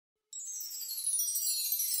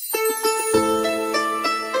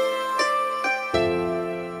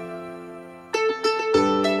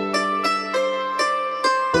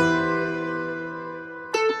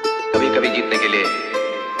लिए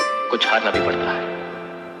कुछ हारना भी पड़ता है,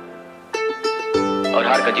 और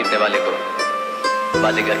हार कर जीतने वाले को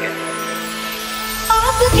बाजीगर कहते हैं।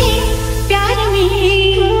 आपके प्यार में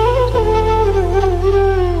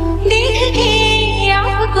देख के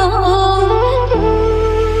आपको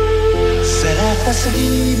जरा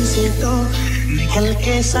तस्वीर से तो निकल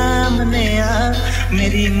के सामने आ,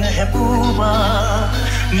 मेरी महबूबा,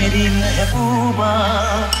 मेरी महबूबा।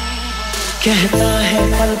 कहता है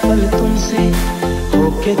पल पल तुमसे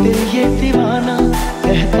होके दिल ये दीवाना,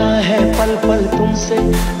 कहता है पल पल तुमसे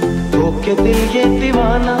होके दिल ये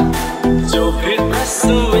दीवाना। जो फिर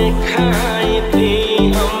कसमें खाई थी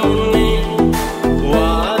हमने,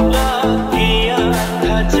 वादा किया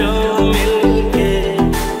था जो मिलके,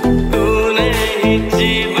 तूने ही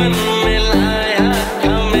जीवन में लाया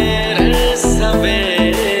था मेरे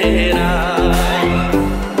सवेरा।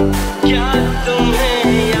 क्या तुम्हें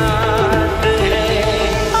याद है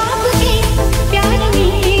आपके प्यार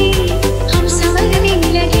में हम संवरने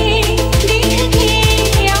लगे, देख के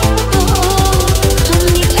आपको हम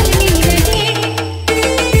निकलने लगे।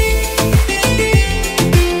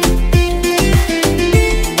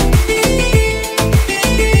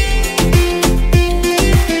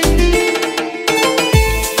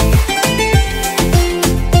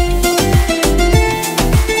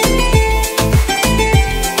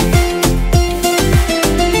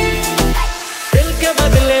 दिल के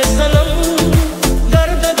बदले सनम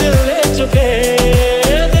दर्द दिल ले चुके,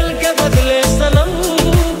 दिल के बदले सनम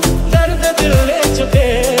दर्द दिल ले चुके,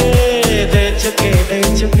 दे चुके, दे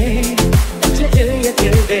चुके, दिल ये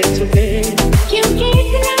दिल दे चुके। क्योंकि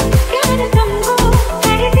इतना प्यार तुमको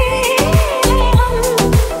करते हैं हम,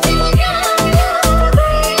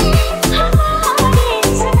 हमारे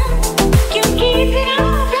सनम। क्योंकि इतना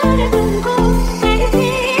प्यार तुमको करते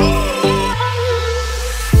हैं हम।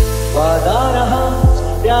 वादा रहा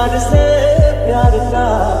प्यार से प्यार का,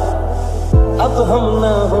 अब हम न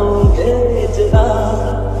होंगे जुदा।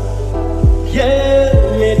 ये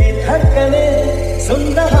मेरी धड़कने सुन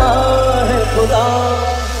रहा है खुदा।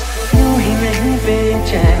 यूं ही नहीं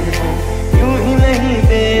बेचैन हूँ, यूं ही नहीं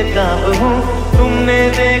बेताब हूँ, तुमने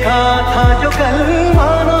देखा था जो कल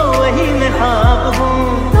मानो वही मैं ख्वाब हूँ।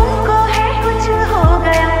 तुमको है कुछ हो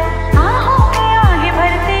गया, आहों में आगे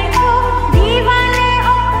भरते हो, दीवाने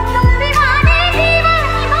हो तुम, दीवाने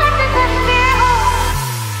दीवानी बात करते हो।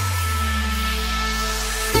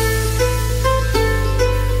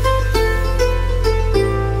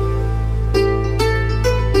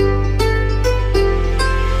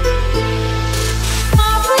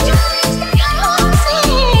 आप जो इस ख्यालों से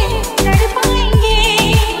तड़पाएंगे,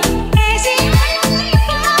 ऐसे हालों में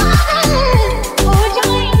पागल हो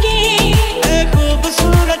जाएंगे। है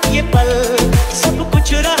खूबसूरत ये पल, सब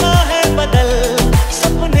कुछ रहा है बदल,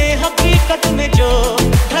 सपने हकीकत में जो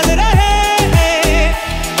ढल रहे हैं।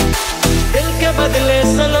 दिल के बदले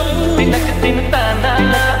सनम तिनक दिन ताना,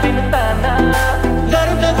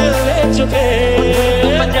 दर्द दिल ले चुके,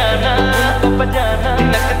 बजाना बजाना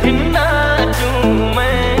तिनक दिन नाचूं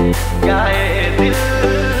मैं, गाए दिल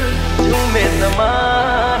झूमे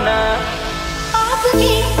ज़माना।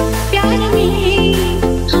 आपके प्यार में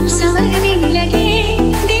हम संवरने लगे,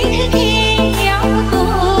 देख के आपको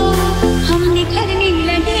हम निखरने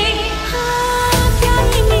लगे। हाँ, प्यार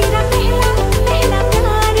मेरा पहला पहला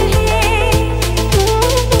प्यार है।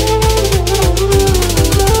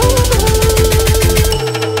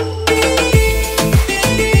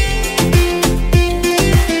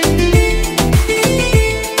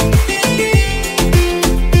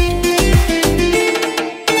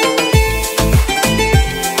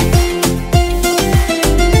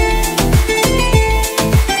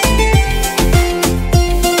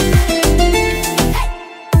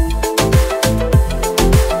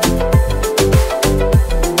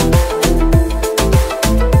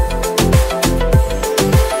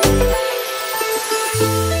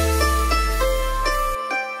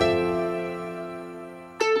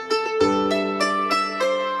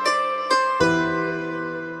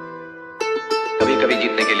 कभी कभी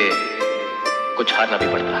जीतने के लिए कुछ हारना भी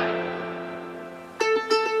पड़ता है,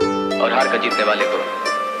 और हार कर जीतने वाले को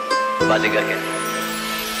बाजीगर कहते हैं।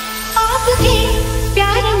 आपके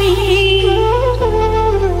प्यार में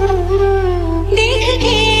देख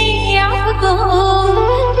के आपको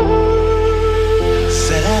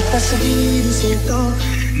जरा तस्वीर से तो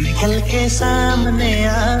निकल के सामने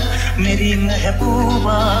आ, मेरी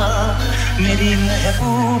महबूबा, मेरी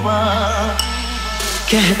महबूबा।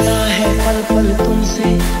 कहता है पल पल तुमसे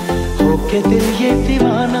होके दिल ये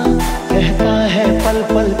दीवाना, कहता है पल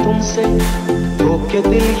पल तुमसे होके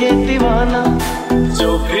दिल ये दीवाना। जो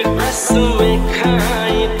फिर कसमें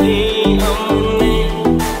खाई थी हमने,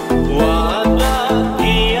 वादा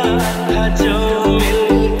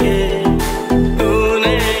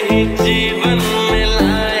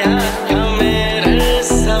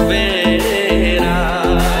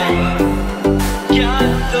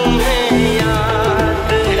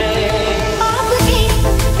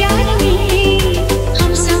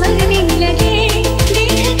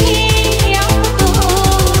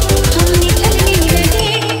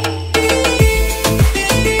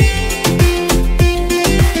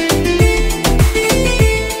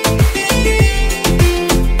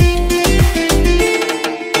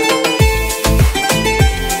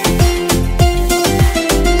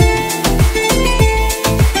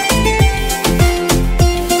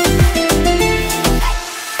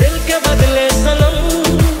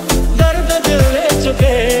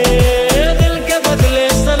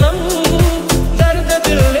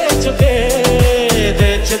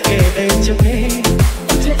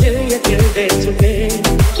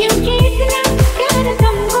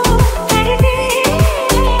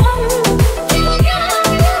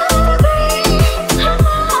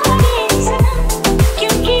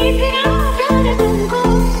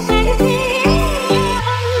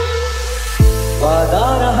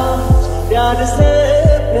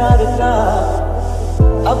प्यार का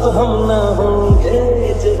अब हम न होंगे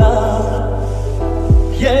जुदा।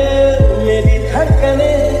 ये मेरी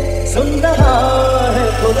धड़कने सुन रहा है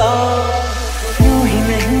खुदा। यूं ही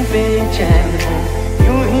नहीं बेचैन हूँ,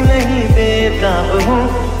 यूं ही नहीं बेताब हूँ।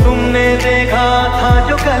 तुमने देखा था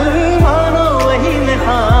जो कल मानो वही मैं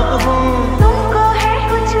ख्वाब हूँ। तुमको है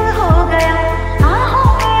कुछ हो गया, आहों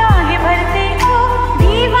में आगे भरते हो।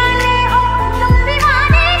 दीवाने हो तुम,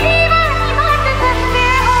 दीवाने दीवानी बात करते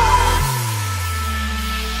हो।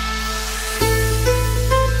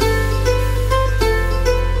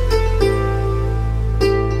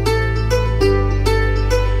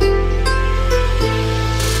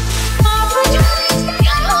 आप जो इस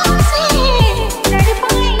तरह से लड़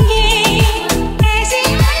पाएंगे, ऐसे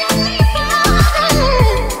हालों में पागल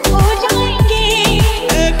हो जाएंगे।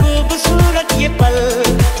 खूबसूरत ये पल,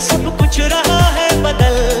 सब कुछ रहा है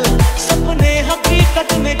बदल। सपने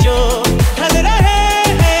हकीकत में जो ढल रहे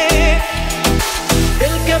हैं।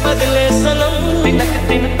 दिल के बदले सनम तिनक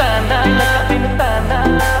तिनताना,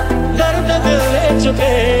 दर्द दिल ले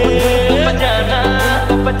चुके बजाना,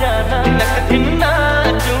 तिनक तिनना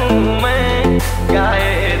मैं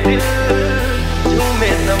गाए दिल, झूमे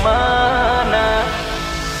जमाना।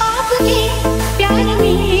 आपके प्यार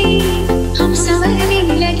में हम संवरने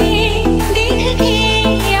लगे, देख के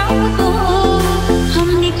आपको हम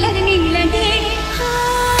निखरने लगे।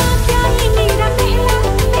 हाँ, प्यार मेरा पहला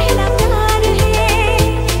पहला प्यार है।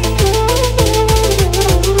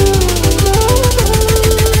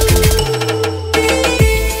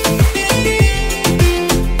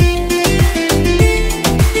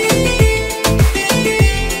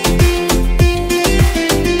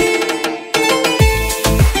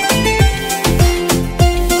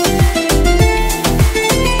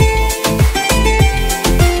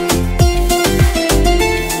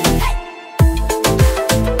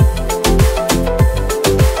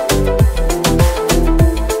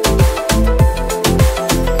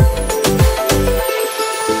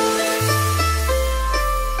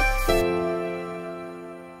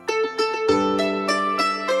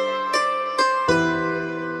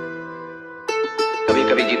 कभी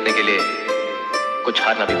कभी जीतने के लिए कुछ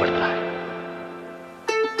हारना भी पड़ता है,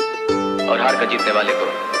 और हार कर जीतने वाले को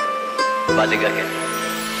बाजीगर कहते हैं।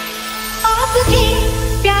 आपके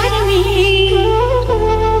प्यार में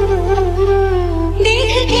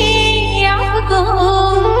देख के आपको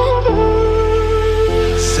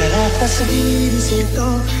जरा तस्वीर से तो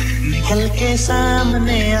निकल के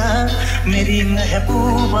सामने आ, मेरी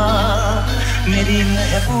महबूबा, मेरी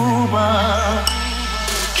महबूबा।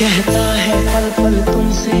 कहता है पल पल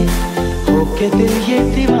तुमसे होके दिल ये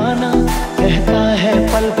दीवाना। कहता है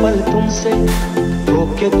पल पल तुमसे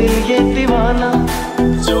होके दिल ये दीवाना।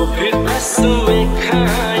 जो फिर कसमें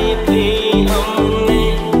खाई थी हमने,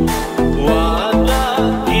 वादा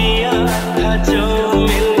किया था जो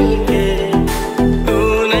मिलके,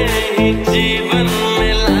 तूने ही जीवन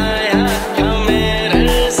में लाया था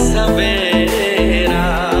मेरे सवेरा।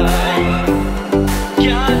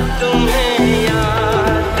 क्या तुम्हें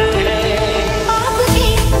याद है? आपके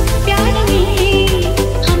प्यार में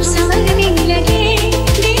हम संवरने लगे,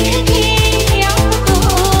 देख के आपको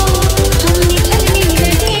हम निखरने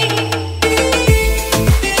लगे।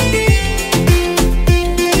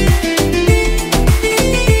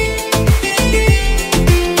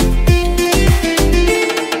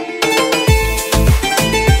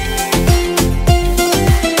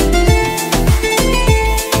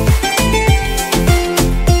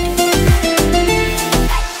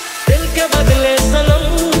 दिल के बदले सनम,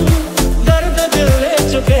 दर्द दिल ले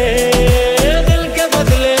चुके। दिल के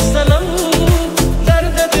बदले सनम,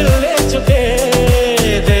 दर्द दिल ले चुके।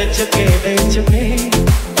 दे चुके, दे चुके,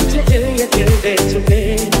 तुझे दिल ये दिल दे चुके।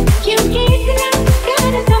 क्योंकि इतना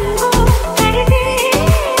प्यार तुमको करते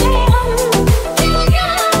हैं हम,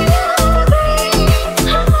 प्यार हो गए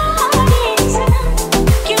हमारे सनम।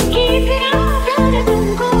 क्योंकि इतना प्यार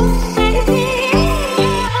तुमको करते हैं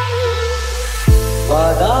हम।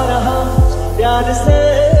 वादा रहा प्यार से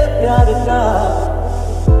प्यार का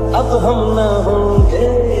अब हम न होंगे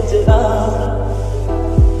जुदा।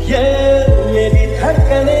 ये मेरी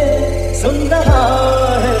धड़कने सुन रहा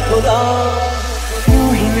है खुदा। यूं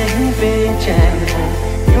ही नहीं बेचैन हूँ,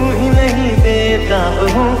 यूं ही नहीं बेताब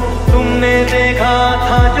हूँ। तुमने देखा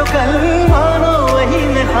था जो कल मानो वही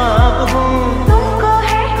मैं ख्वाब हूँ। तुमको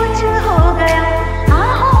है कुछ हो गया,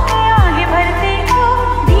 आहों में आगे भरते हो।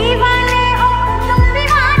 दीवाने हो तुम,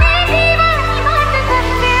 दीवाने दीवानी बात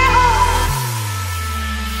करते हो।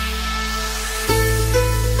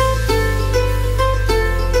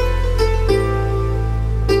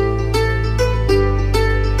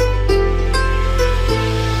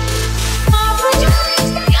 आप जो इस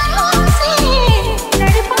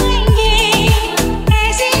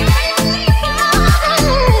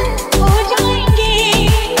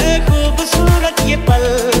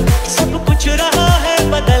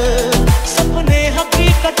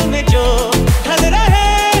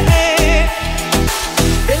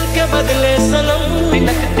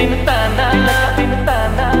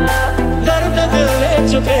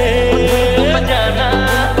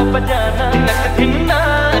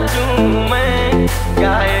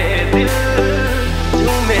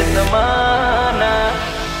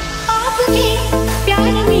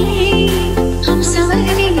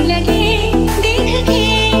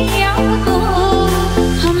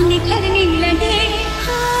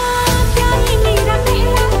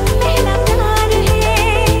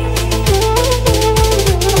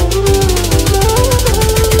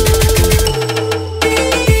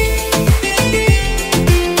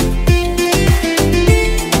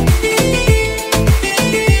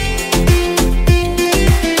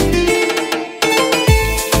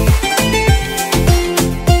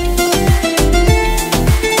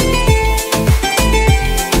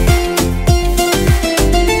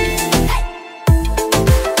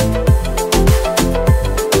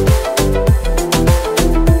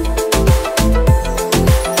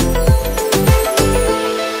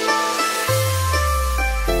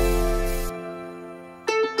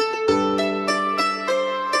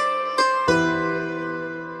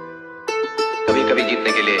कभी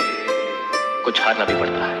जीतने के लिए कुछ हारना भी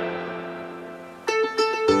पड़ता है,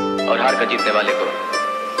 और हार कर जीतने वाले को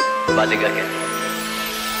बाजीगर कहते हैं।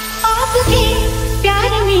 आपके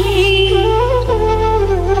प्यार में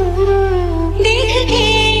देख के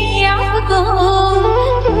आपको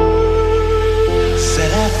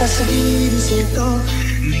जरा तस्वीर से तो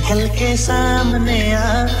निकल के सामने आ,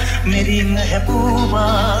 मेरी महबूबा,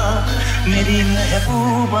 मेरी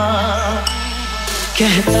महबूबा।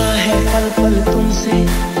 कहता है पल पल तुमसे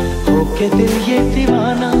होके दिल ये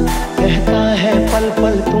दीवाना, कहता है पल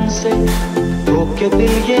पल तुमसे होके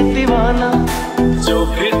दिल ये दीवाना। जो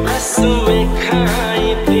फिर कसमें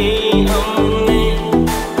खाई थी हमने,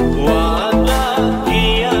 वादा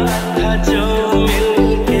किया था जो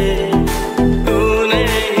मिलके, तूने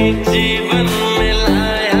ही जीवन में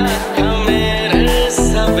लाया था मेरे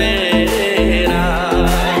सवेरा।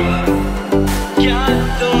 क्या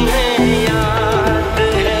तुम्हें याद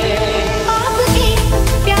है? आपके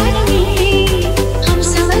प्यार में हम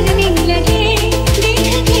संवरने लगे,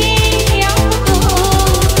 देख के आपको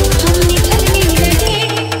हम निकलने लगे।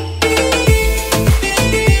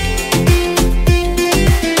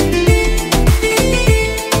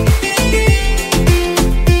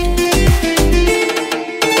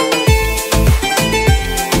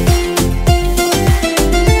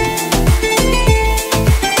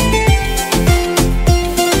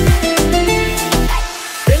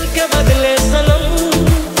 दिल के बदले सनम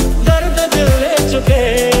दर्द दिल ले चुके,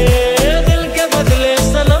 दिल के बदले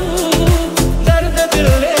सनम दर्द दिल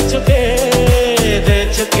ले चुके, दे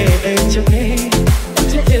चुके, दे चुके,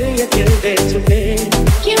 तुझे दिल ये दिल दे चुके।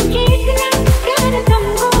 क्योंकि इतना प्यार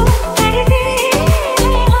तुमको करते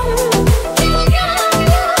हैं हम, क्या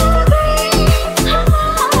याद है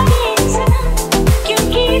हमारे सनम।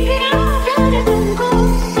 क्योंकि इतना प्यार तुमको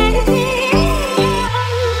करते हैं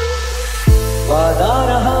हम। वादा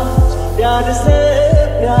रहा प्यार से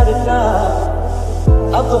प्यार का,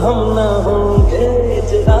 अब हम न होंगे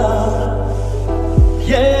जुदा।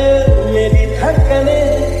 ये मेरी धड़कने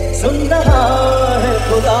सुन रहा है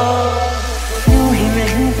खुदा। यूं ही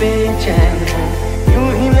नहीं बेचैन हूँ, यूं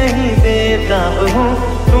ही नहीं बेताब हूँ,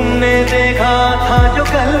 तुमने देखा था जो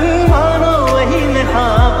कल